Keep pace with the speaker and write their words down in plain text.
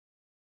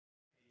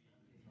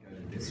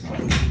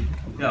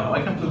Yeah,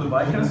 welcome to the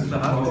bikers, the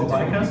hardcore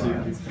bikers.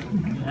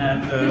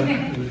 And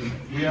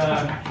we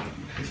are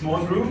a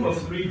small group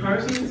of 3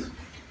 persons.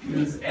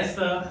 It's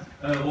Esther,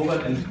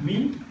 Robert and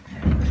me.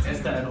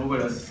 Esther and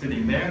Robert are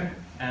sitting there,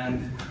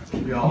 and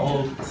we are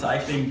all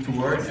cycling to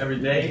work every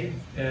day.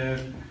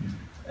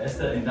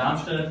 Esther in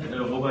Darmstadt,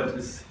 Robert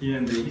is here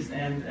in the East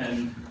End,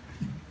 and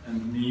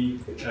me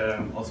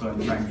also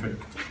in Frankfurt.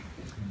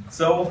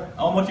 So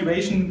our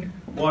motivation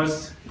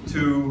was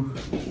to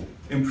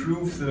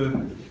improve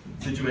the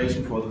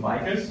situation for the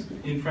bikers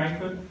in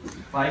Frankfurt.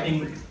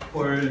 Biking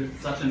for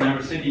such a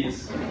narrow city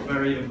is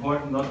very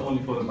important, not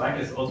only for the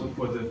bikers, also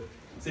for the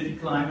city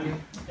climate.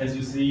 As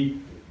you see,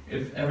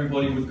 if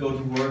everybody would go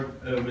to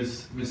work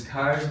with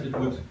cars, it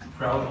would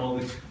crowd all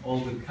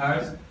the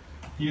cars.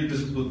 Here,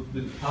 this is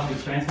with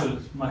public transport,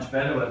 it's much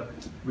better, but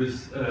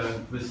with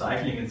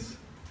cycling, it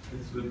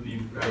would be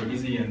very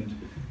easy, and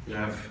you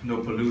have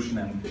no pollution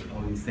and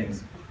all these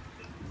things.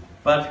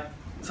 But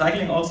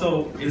cycling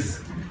also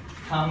is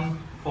fun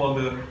for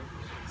the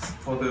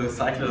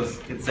cyclers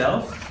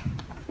itself,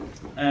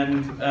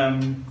 and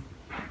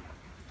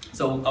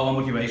so our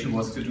motivation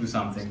was to do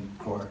something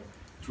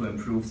to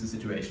improve the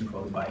situation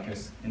for the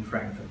bikers in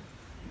Frankfurt.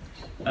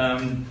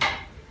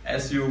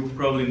 As you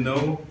probably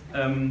know,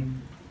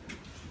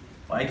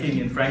 biking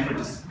in Frankfurt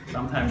is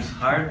sometimes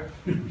hard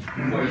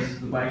because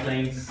the bike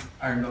lanes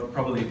are not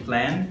properly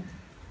planned,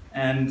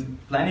 and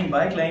planning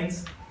bike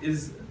lanes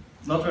is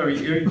not very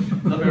easy.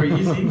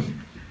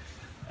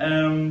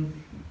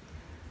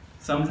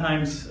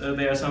 Sometimes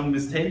there are some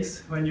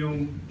mistakes when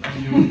you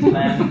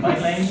plan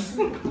bike lanes.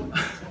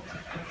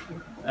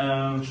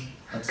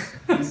 That's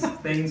these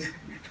things.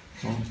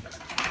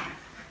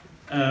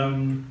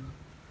 Over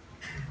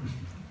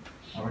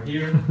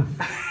here.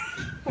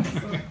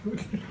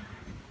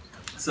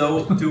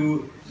 So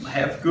to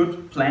have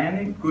good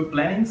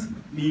plannings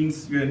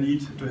means you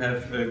need to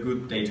have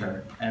good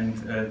data, and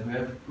to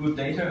have good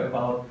data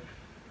about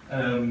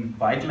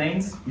bike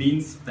lanes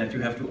means that you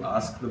have to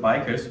ask the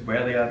bikers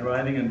where they are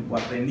driving and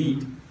what they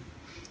need.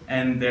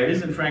 And there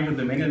is in Frankfurt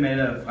the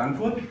Meetup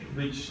Frankfurt,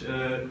 which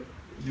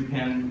you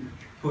can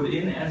put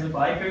in as a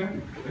biker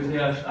if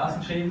there are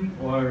Straßenschäden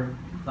or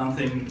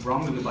something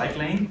wrong with the bike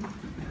lane,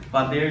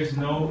 but there is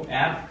no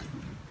app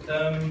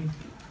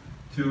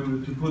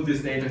to put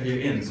this data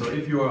here in. So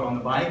if you are on a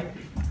bike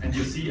and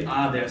you see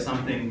there's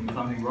something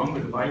wrong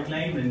with the bike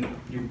lane, then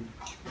you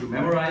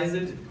memorize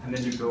it, and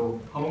then you go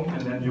home,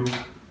 and then you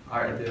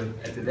are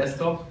at the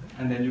desktop,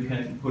 and then you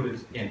can put it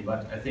in.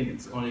 But I think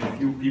it's only a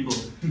few people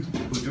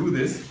who do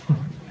this.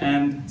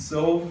 And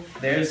so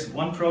there's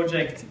one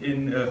project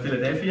in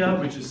Philadelphia,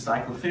 which is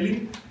Cycle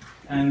Philly,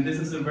 and this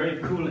is a very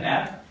cool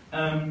app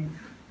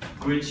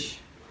which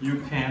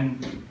you can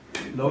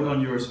load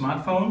on your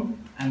smartphone,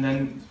 and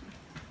then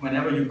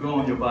whenever you go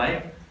on your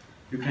bike,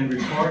 you can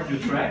record your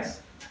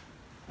tracks,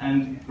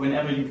 and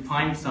whenever you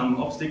find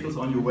some obstacles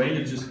on your way,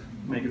 you just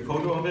make a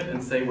photo of it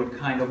and say what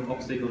kind of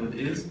obstacle it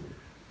is,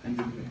 and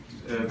you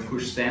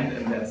push send,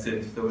 and that's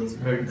it. So it's a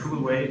very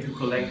cool way to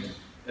collect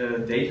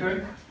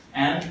data,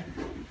 and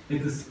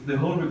it is the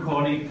whole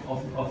recording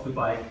of the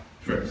bike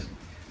first.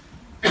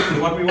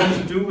 So what we want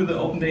to do with the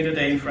Open Data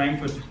Day in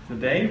Frankfurt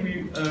today,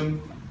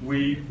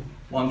 we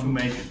want to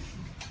make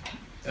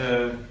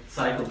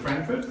Cycle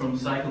Frankfurt from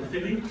Cycle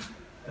Philly.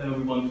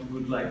 We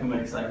would like to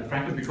make Cycle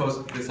Frankfurt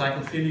because the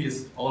Cycle Philly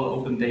is all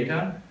open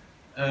data,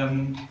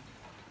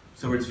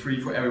 so it's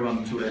free for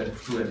everyone to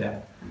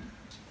adapt.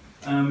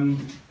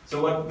 So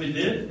what we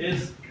did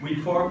is we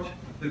forked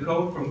the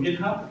code from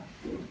GitHub,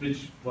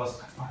 which was,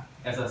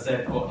 as I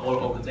said, all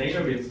open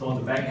data. We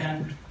installed the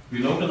backend. We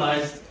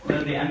localized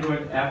the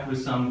Android app with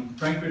some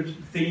Frankfurt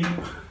theme.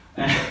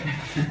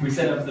 We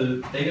set up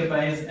the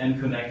database and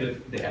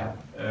connected the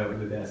app with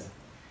the desk.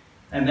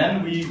 And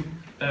then we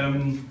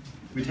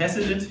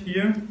tested it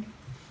here.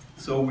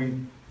 So we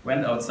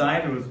went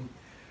outside,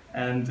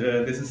 and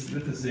this is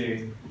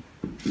the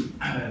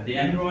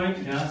Android.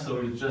 Yeah, so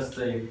it's just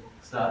a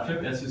start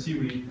trip. As you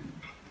see,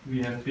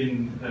 we have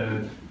been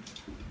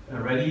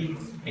ready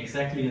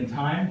exactly in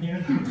time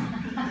here.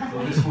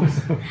 So this was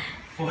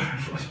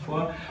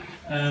 4:44.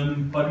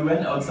 But we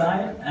went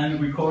outside and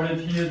recorded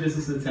here. This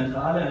is the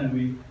Zentrale, and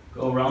we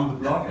go around the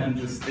block, and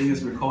this thing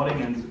is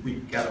recording, and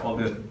we got all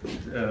the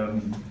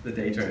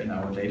data in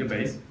our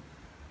database.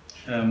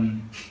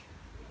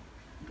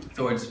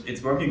 So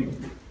it's working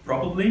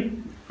properly.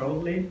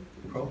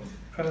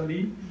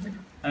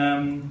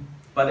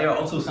 But there are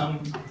also some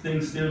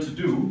things still to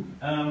do.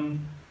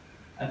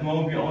 At the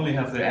moment we only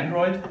have the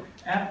Android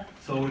app,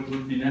 so it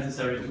would be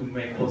necessary to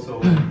make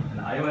also an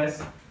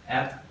iOS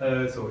app.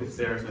 So if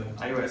there's an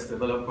iOS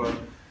developer,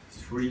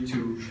 it's free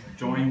to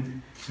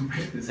join to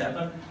make this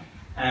happen,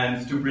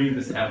 and to bring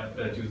this app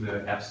to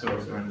the app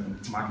stores or in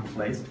the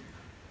marketplace.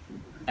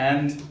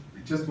 And I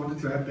just wanted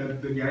to add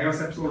that the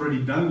iOS app's already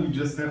done, you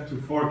just have to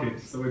fork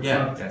it. So it's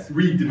not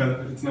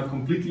redevelopment, it's not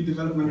completely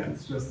development,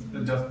 it's just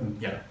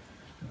adjustment. Yeah.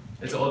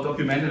 It's all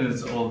documented,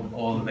 it's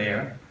all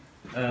there.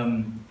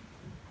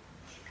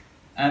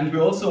 And we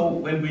also,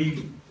 when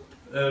we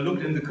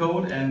looked in the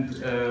code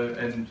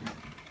and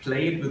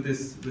played with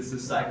this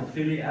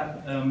Psychophily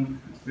app,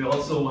 we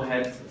also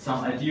had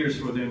some ideas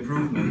for the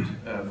improvement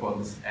for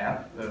this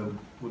app.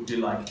 Would you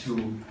like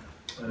to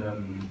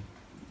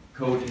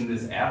code in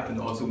this app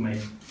and also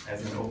make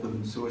as an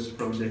open source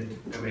project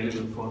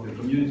available for the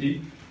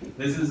community?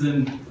 This is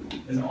an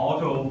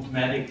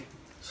automatic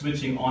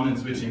switching on and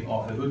switching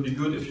off. It would be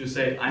good if you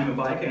say, I'm a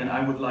biker and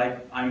I'm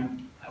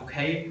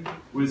okay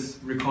with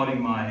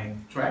recording my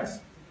tracks.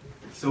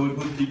 So it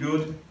would be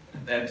good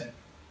that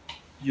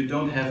you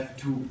don't have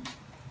to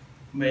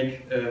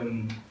make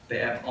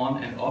the app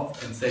on and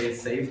off and say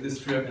save this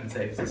trip and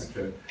save this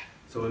trip.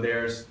 So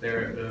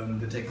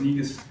the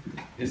technique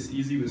is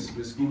easy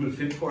with Google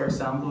Fit, for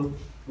example.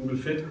 Google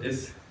Fit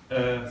is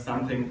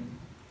something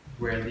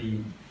where the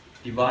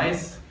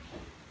device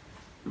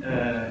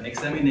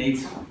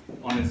examines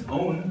on its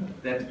own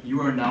that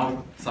you are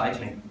now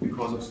cycling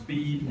because of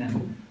speed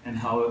and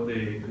how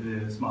the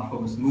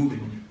smartphone is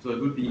moving. So it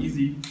would be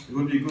easy, it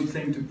would be a good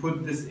thing to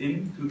put this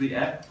into the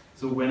app.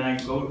 So when I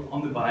go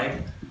on the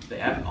bike, the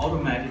app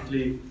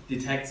automatically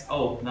detects,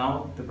 oh,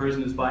 now the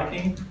person is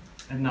biking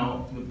and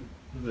now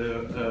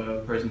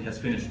the person has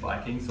finished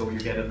biking. So you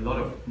get a lot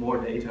of more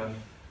data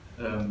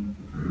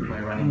by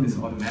running this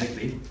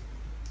automatically.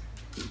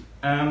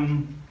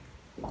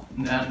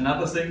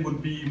 Another thing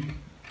would be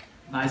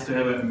nice to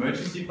have an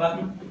emergency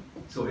button.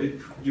 So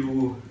if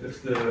in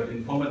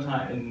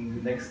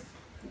the next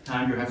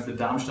time you have the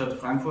Darmstadt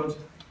Frankfurt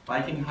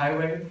biking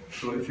highway,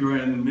 so if you're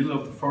in the middle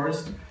of the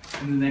forest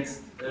in the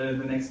next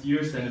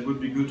years, then it would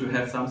be good to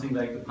have something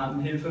like the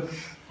Pantenhilfe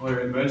or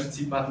an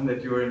emergency button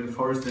that you're in the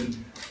forest and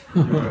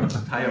your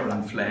tire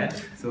run flat.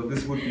 So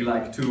this would be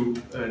like to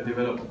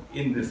develop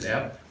in this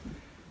app.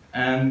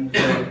 And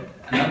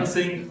another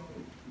thing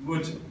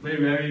would be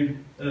very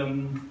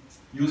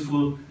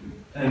useful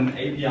an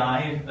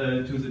API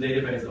to the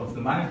database of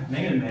the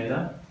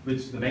Mängelmelder,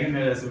 which the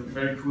Mängelmelder is a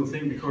very cool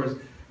thing because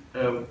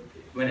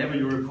whenever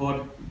you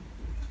report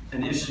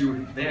an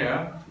issue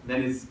there,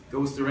 then it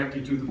goes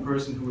directly to the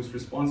person who is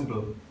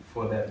responsible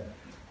for that.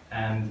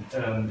 And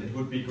it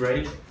would be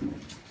great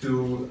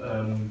to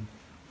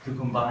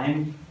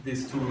combine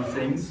these two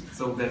things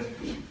so that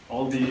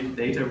all the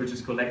data which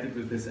is collected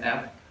with this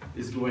app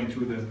is going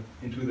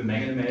into the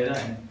Mängelmelder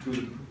and to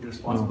the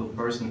responsible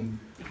person,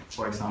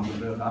 for example,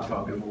 the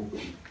Radfahrbüro.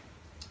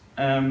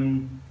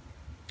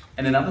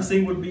 And another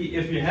thing would be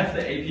if you have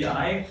the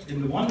API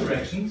in the one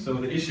direction, so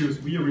the issues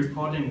we are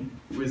reporting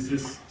with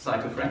this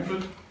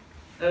Frankfurt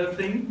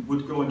thing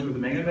would go into the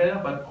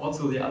Mängelmelder, but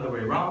also the other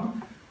way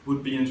around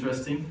would be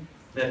interesting,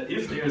 that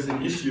if there's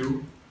an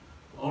issue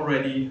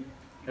already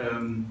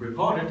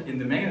reported in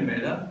the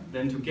Mängelmelder,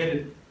 then to get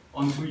it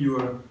onto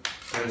your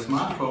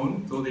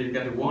smartphone so that you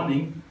get a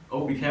warning,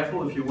 oh, be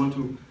careful if you want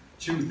to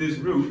choose this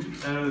route,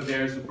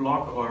 there's a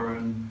block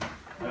or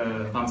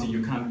something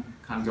you can't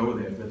go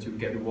there, that you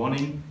get a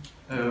warning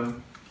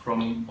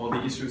from all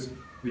the issues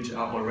which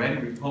are already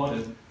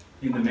reported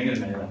in the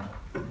Mängelmelder.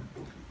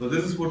 So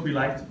this is what we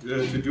like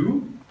to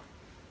do.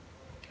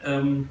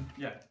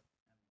 Yeah.